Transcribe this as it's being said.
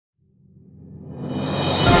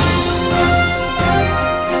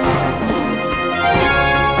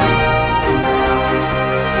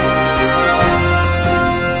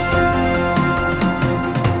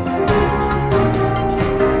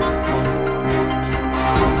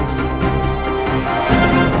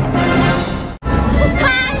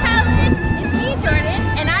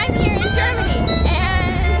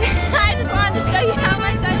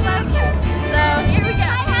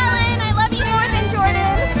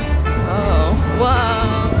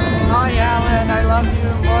Helen, I love you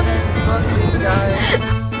more than both these guys.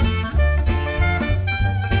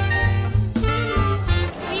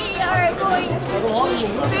 We are going to eat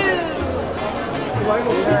food. We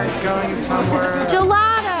are going somewhere.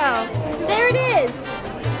 Gelato! There it is!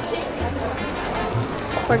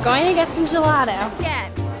 We're going to get some gelato. Yeah.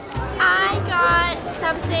 I got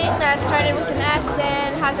something that started with an S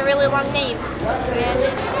and has a really long name. And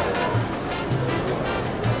it's good.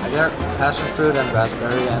 I got passion fruit and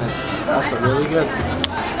raspberry, and it's also really good.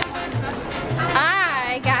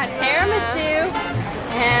 I got tiramisu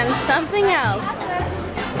and something else.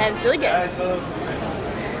 And it's really good.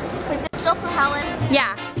 Is this still for Helen?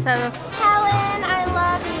 Yeah, so Helen, I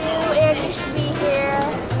love you and you should be here.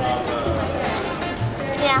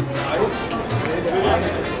 Yeah.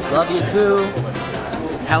 Love you too,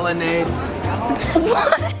 Helenade.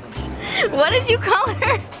 what? What did you call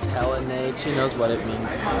her? Helenade, she knows what it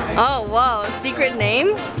means. Oh, whoa, secret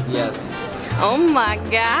name? Yes. Oh my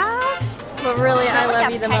gosh. But really, I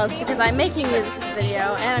love you the most because I'm making this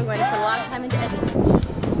video and I'm going to put a lot of time into editing.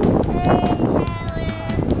 Hey,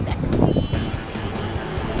 Helen, sexy lady.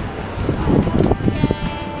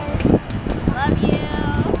 Yay. Love you.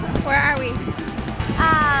 Where are we?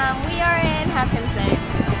 We are in, have him say.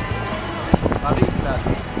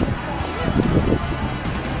 Nuts.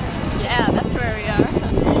 Yeah, that's where we are.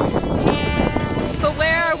 And But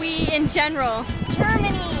where are we in general?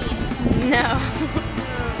 Germany. No.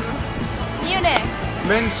 Munich.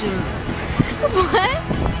 München. What?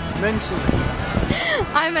 München.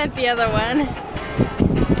 I meant the other one.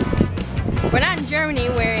 We're not in Germany,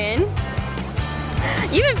 we're in...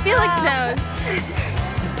 Even Felix knows.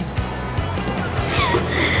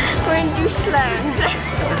 We're in Deutschland.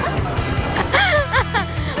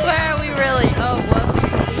 Where are we really? Oh,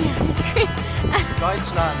 whoops.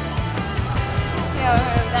 Deutschland. Yeah, I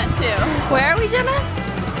heard that too. Where are we, Jenna?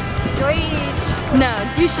 Deutsch. No,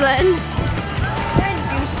 Deutschland. We're in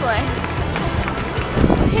Deutschland.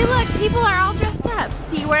 Hey, look, people are all dressed up.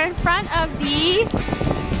 See, we're in front of the...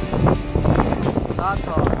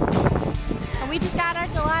 And we just got our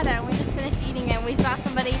gelato and we just finished eating it. We saw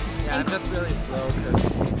somebody... Yeah, I'm just really slow because...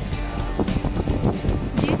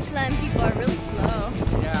 Deutschland people are really slow.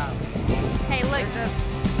 Yeah. Hey, look. I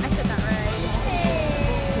said that right. Hey.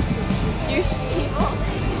 Douche people.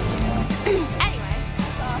 Anyway.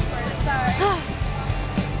 That's awkward. Sorry.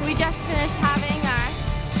 We just finished having our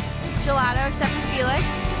gelato except for Felix.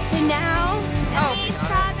 And now... And we eat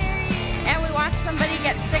strawberries. And we watched somebody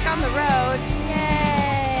get sick on the road.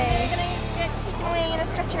 Yay! We're gonna get taken away in a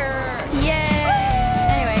stretcher. Yay!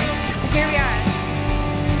 Anyway, so here we are.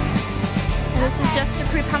 And this is just to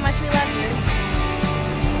prove how much we love you.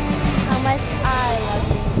 How much I love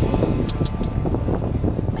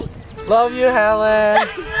you. Love you, Helen.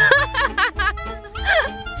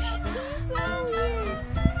 So weird.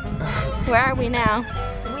 Where are we now?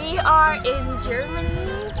 We are in Germany.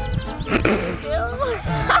 Still.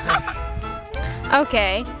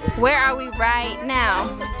 Okay, where are we right now?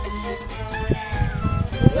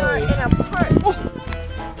 We are in a park with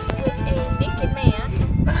a naked man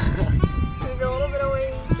who's a little bit of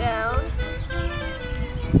ways down.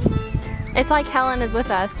 It's like Helen is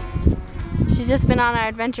with us. She's just been on our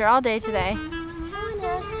adventure all day today. Helen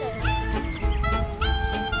has been.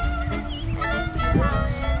 And I see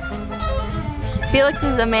Helen. Felix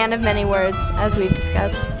is a man of many words, as we've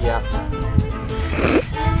discussed. Yeah.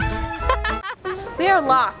 We are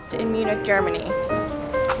lost in Munich, Germany.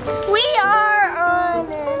 We are on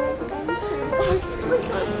an adventure. I'm really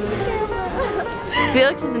close to the camera.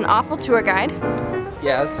 Felix is an awful tour guide.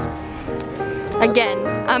 Yes. Again,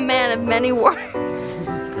 a man of many words.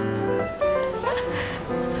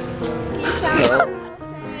 You So- say, I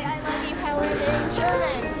love you, Helen, in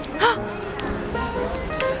German.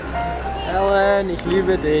 Helen, ich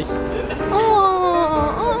liebe dich.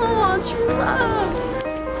 Oh, true love.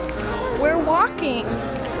 We're walking.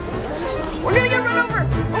 We're gonna get run over.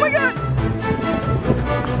 Oh my god.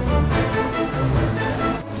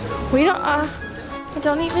 We don't, I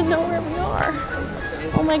don't even know where we are.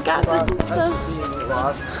 Oh my god, this is so...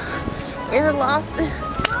 Lost. We're lost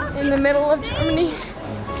in the middle of Germany.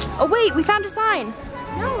 Oh wait, we found a sign.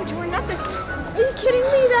 No, we're not this. Are you kidding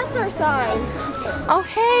me? That's our sign. Oh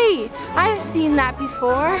hey, I've seen that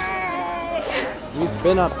before. We've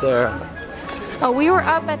been up there. Oh, we were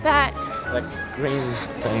up at that Green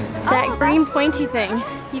thing. green pointy thing.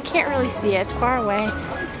 You can't really see it, it's far away.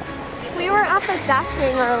 We were up at that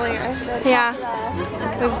thing earlier. Yeah.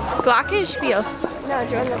 The Glockenspiel. No,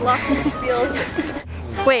 during the Glockenspiels.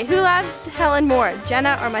 Wait, who loves Helen more,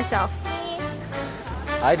 Jenna or myself?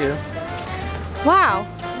 I do. Wow.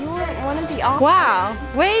 You weren't one of the options. Wow,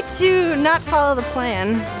 way to not follow the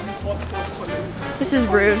plan. This is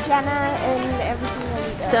rude. Jenna and everything that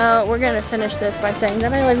we do. So we're gonna finish this by saying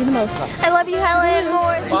that I love you the most. I love you, Helen,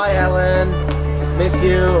 more. Bye, Helen. Miss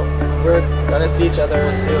you. We're gonna see each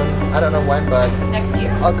other soon. I don't know when, but Next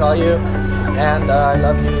year. I'll call you. And I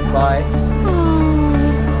love you. Bye.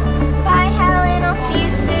 Bye, Helen. I'll see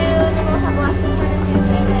you soon. And we'll have lots of fun at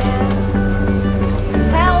Disneyland.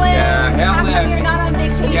 Helen. Yeah, How come Helen. you're not on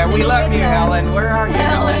vacation? Yeah, we love with you, us? Helen. Where are you,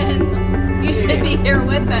 Helen? You should be here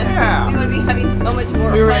with us. Yeah. We would be having so much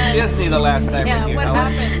more We were fun. at Disney the last time Yeah, with you, what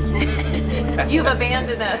Helen. happened? You've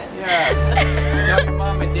abandoned us. Yes. Tell your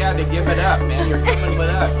mom and dad to give it up, man. You're coming with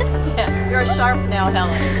us. Yeah, you're sharp now,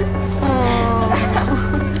 Helen.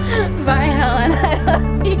 Bye, Helen. I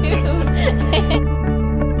love you.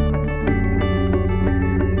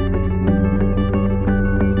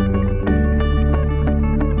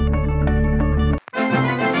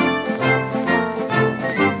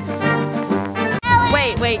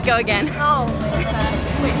 Wait, go again. Oh,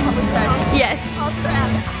 wait, have we started? Yes. Oh, crap.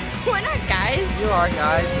 We're not guys. You are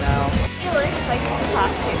guys now. Felix likes to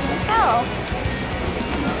talk to himself.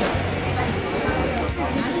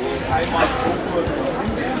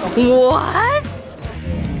 What?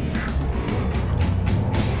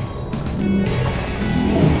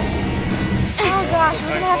 Oh gosh, we're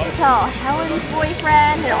gonna have to tell Helen's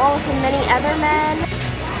boyfriend and all of the many other men.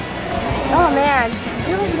 Oh man,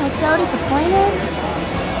 you're gonna be so disappointed.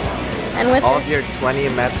 And with All this, of your 20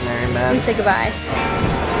 imaginary we men. say goodbye.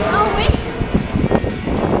 Oh wait.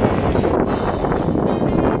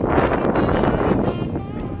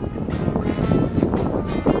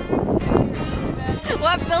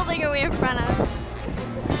 What building are we in front of?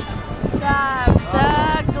 The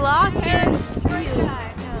The Glockenspiel,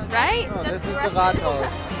 right? Oh, this is the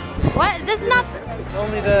Rathaus. What? This is not. It's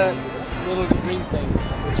only the little green thing,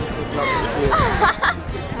 which is the Glockenspiel.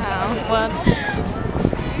 Oh, whoops.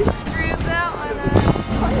 You screwed that one up.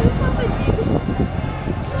 Oh, you're such a douche.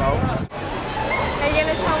 No. Are you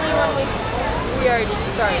gonna tell me when we already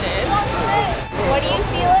started? What do you,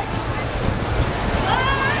 Felix?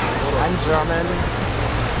 I'm German.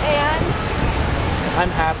 And I'm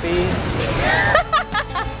happy.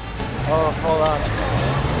 Oh, hold on.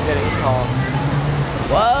 I'm getting a call.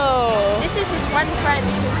 Whoa. this is his one friend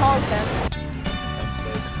who calls him. I'm so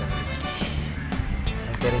excited.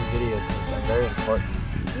 I'm getting videotaped. I'm very important.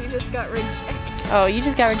 You just got rejected. Oh, you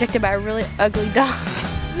just got rejected by a really ugly dog.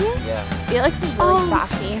 Yes. Felix is really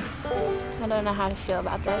sassy. I don't know how to feel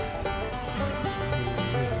about this.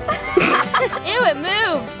 Ew, it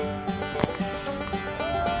moved.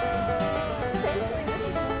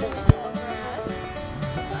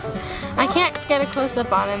 I can't get a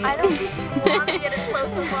close-up on him. I don't even want to get a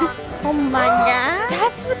close-up on. Oh my god.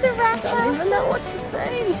 That's what the rat Don't even know what to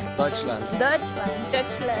say. Deutschland. Deutschland.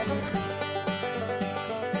 Dutchland.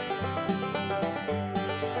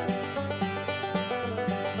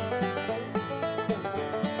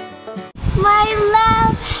 My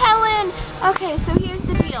love, Helen. Okay, so here's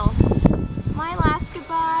the deal. My last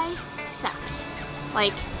goodbye sucked.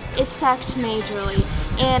 Like, it sucked majorly,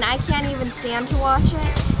 and I can't even stand to watch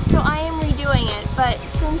it. So I am redoing it, but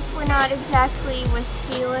since we're not exactly with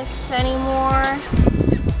Felix anymore,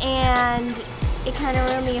 and it kind of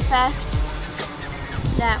ruined the effect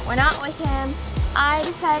that we're not with him, I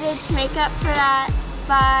decided to make up for that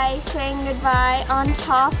by saying goodbye on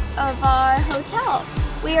top of our hotel.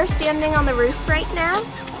 We are standing on the roof right now.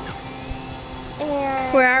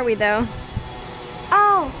 And Where are we though?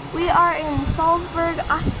 oh, we are in Salzburg,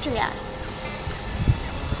 Austria.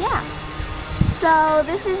 Yeah. So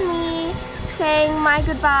this is me saying my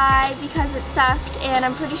goodbye because it sucked, and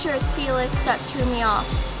I'm pretty sure it's Felix that threw me off.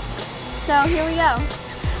 So here we go.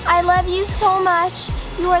 I love you so much.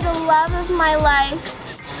 You are the love of my life.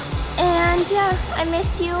 And yeah, I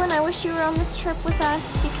miss you, and I wish you were on this trip with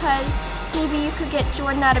us because maybe you could get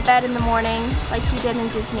Jordan out of bed in the morning like you did in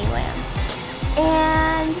Disneyland.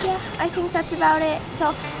 And yeah, I think that's about it.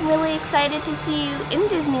 So I'm really excited to see you in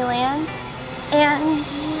Disneyland. And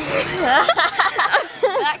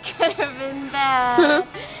that could have been bad.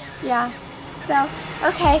 Yeah. So,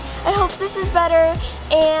 okay, I hope this is better,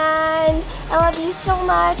 and I love you so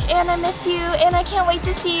much, and I miss you, and I can't wait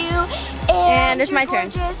to see you, and it's you're my turn.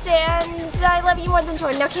 gorgeous, and I love you more than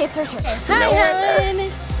Jordan. Okay, it's her turn. Hi,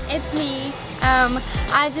 Helen. It's me.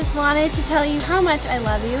 I just wanted to tell you how much I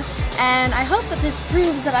love you, and I hope that this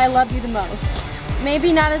proves that I love you the most.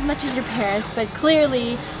 Maybe not as much as your parents, but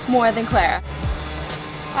clearly more than Clara.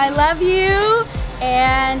 I love you,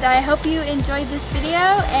 and I hope you enjoyed this video,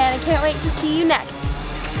 and I can't wait to see you next.